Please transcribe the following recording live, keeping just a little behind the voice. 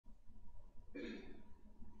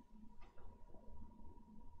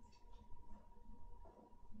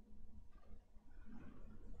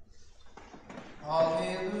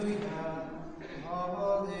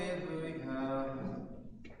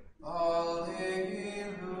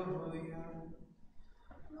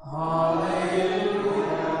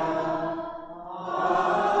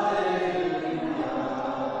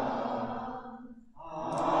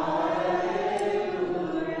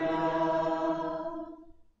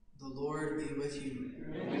Lord be with you.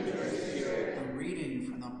 And with your spirit. A reading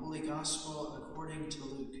from the Holy Gospel according to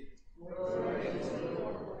Luke. Glory to the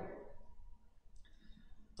Lord.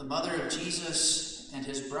 The mother of Jesus and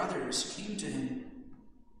his brothers came to him,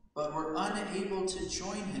 but were unable to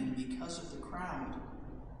join him because of the crowd.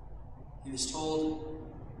 He was told,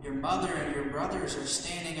 "Your mother and your brothers are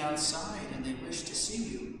standing outside, and they wish to see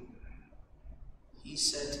you." He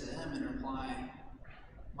said to them in reply,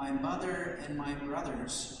 "My mother and my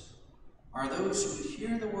brothers are those who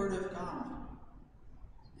hear the word of God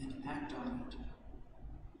and act on it."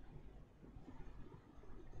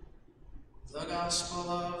 The Gospel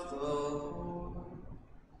of the Lord.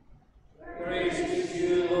 Praise to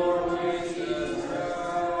you, Lord Jesus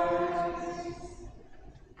Christ.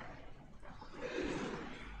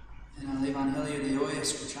 En el Evangelio de hoy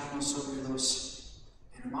escuchamos sobre los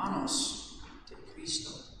hermanos de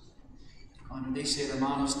Cristo. Cuando dice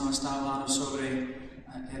hermanos, no está hablando sobre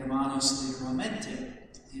hermanos literalmente.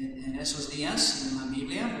 En esos días, en la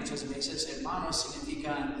Biblia, muchas veces hermanos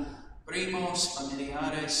significan primos,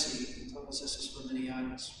 familiares y todos esos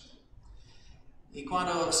familiares. Y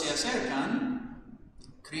cuando se acercan,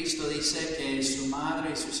 Cristo dice que su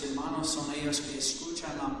madre y sus hermanos son ellos que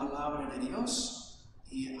escuchan la palabra de Dios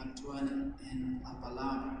y actúan en la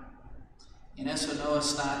palabra. Y en eso no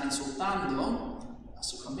está insultando a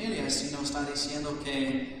su familia, sino está diciendo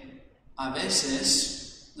que a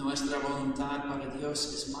veces nuestra voluntad para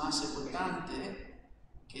Dios es más importante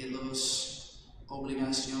que las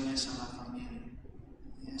obligaciones a la familia.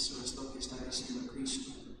 Y eso es lo que está diciendo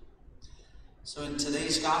Cristo. So in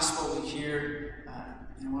today's gospel, we hear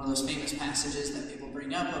one of those famous passages that people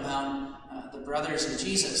bring up about the brothers of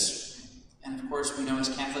Jesus. And of course, we know as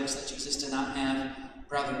Catholics that Jesus did not have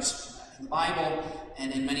brothers. In the Bible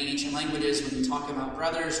and in many ancient languages, when you talk about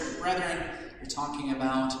brothers or brethren, you're talking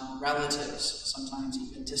about relatives, sometimes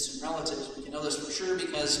even distant relatives. We can know this for sure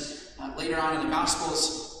because later on in the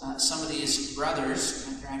Gospels, some of these brothers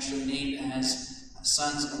are actually named as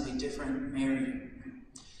sons of a different Mary.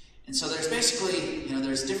 And so there's basically,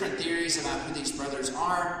 there's different theories about who these brothers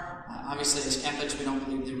are. Obviously, as Catholics, we don't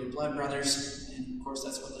believe they were blood brothers, and of course,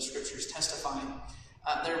 that's what the scriptures testify.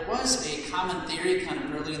 There was a common theory kind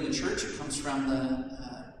of early in the church. It comes from the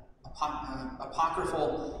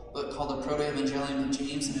apocryphal book called the Proto-Evangelium of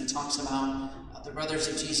James, and it talks about the brothers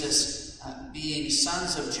of Jesus being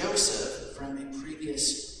sons of Joseph from a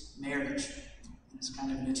previous marriage. It's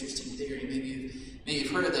kind of an interesting theory. Maybe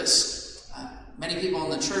you've heard of this. Many people in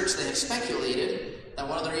the church, they have speculated that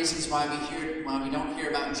one of the reasons why we don't hear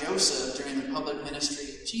about Joseph during the public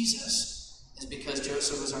ministry of Jesus is because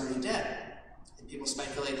Joseph was already dead. And people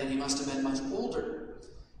speculate that he must have been much older.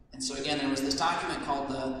 And so again, there was this document called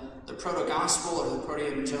the Proto-Gospel or the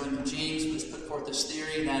Proto-Evangelium of James, which put forth this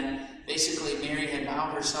theory that basically Mary had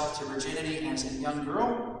vowed herself to virginity as a young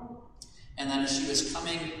girl, and that as she was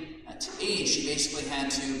coming to age, she basically had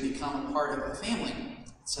to become a part of a family.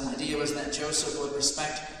 So the idea was that Joseph would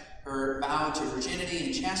respect her vow to virginity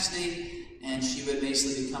and chastity, and she would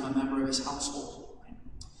basically become a member of his household.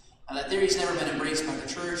 That theory's never been embraced by the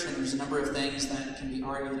church, and there's a number of things that can be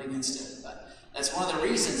argued against it. But that's one of the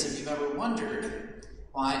reasons, if you've ever wondered,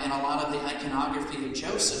 why in a lot of the iconography of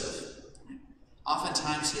Joseph,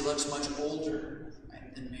 oftentimes he looks much older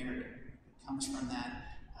than Mary. It comes from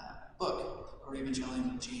that book, or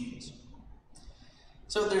Evangelium of James.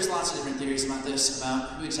 So there's lots of different theories about this,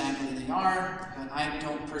 about who exactly they are, but I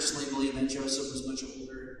don't personally believe that Joseph was much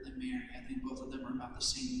older than Mary. I think both of them are about the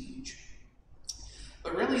same age.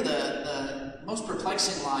 But really the most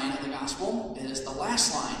perplexing line of the gospel is the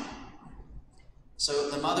last line. So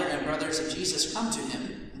the mother and brothers of Jesus come to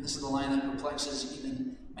him, and this is the line that perplexes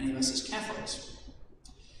even many of us as Catholics.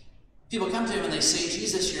 People come to him and they say,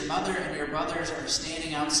 "Jesus, your mother and your brothers are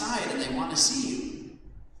standing outside and they want to see you."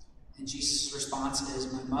 And Jesus' response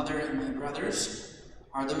is, "My mother and my brothers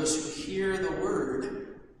are those who hear the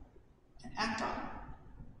word and act on it."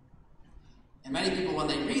 And many people, when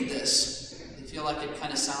they read this, they feel like it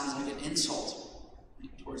kind of sounds like an insult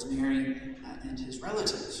towards Mary and his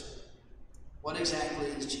relatives. What exactly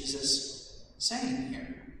is Jesus saying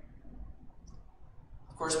here?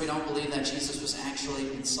 Of course, we don't believe that Jesus was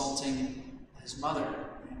actually insulting his mother.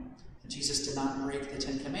 Jesus did not break the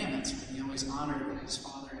Ten Commandments. He always honored his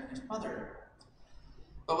father and his mother.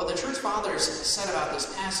 But what the church fathers said about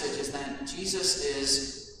this passage is that Jesus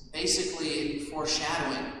is basically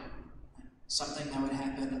foreshadowing something that would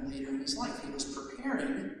happen later in his life. He was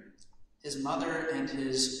preparing his mother and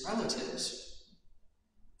his relatives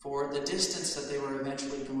for the distance that they were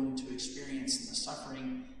eventually going to experience and the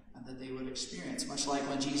suffering that they would experience. Much like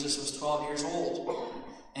when Jesus was 12 years old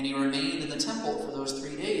and he remained in the temple for those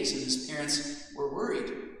 3 days, and his parents parents were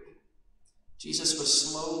worried. Jesus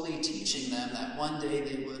was slowly teaching them that one day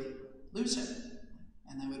they would lose him,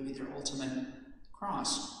 and that would be their ultimate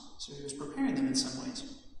cross. So he was preparing them in some ways.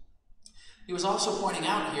 He was also pointing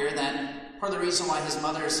out here that part of the reason why his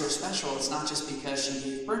mother is so special, it's not just because she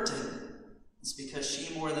gave birth to him. It's because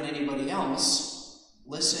she, more than anybody else,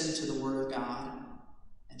 listened to the Word of God,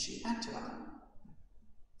 and she acted on it.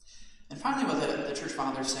 And finally, what the church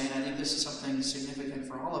fathers say, and I think this is something significant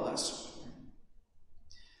for all of us,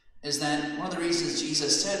 is that one of the reasons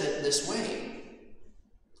Jesus said it this way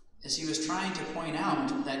is he was trying to point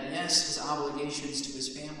out that, yes, his obligations to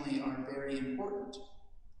his family are very important,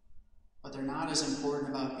 but they're not as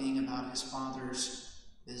important about being about his Father's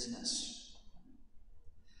business.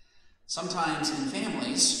 Sometimes in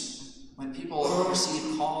families, when people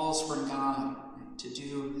receive calls from God to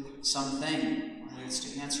do something, whether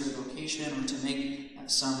it's to answer a vocation or to make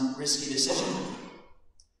some risky decision,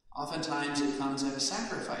 oftentimes it comes at a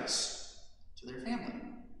sacrifice to their family.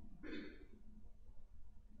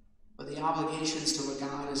 But the obligations to what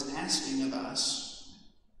God is asking of us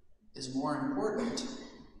is more important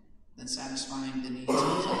than satisfying the needs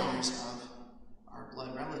and desires of our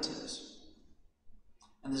blood relatives.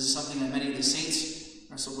 And this is something that many of the saints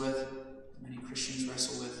wrestle with, many Christians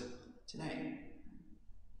wrestle with today.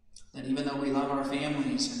 That even though we love our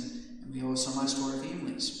families and we owe so much to our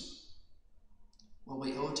families, what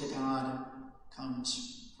we owe to God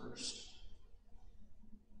comes first.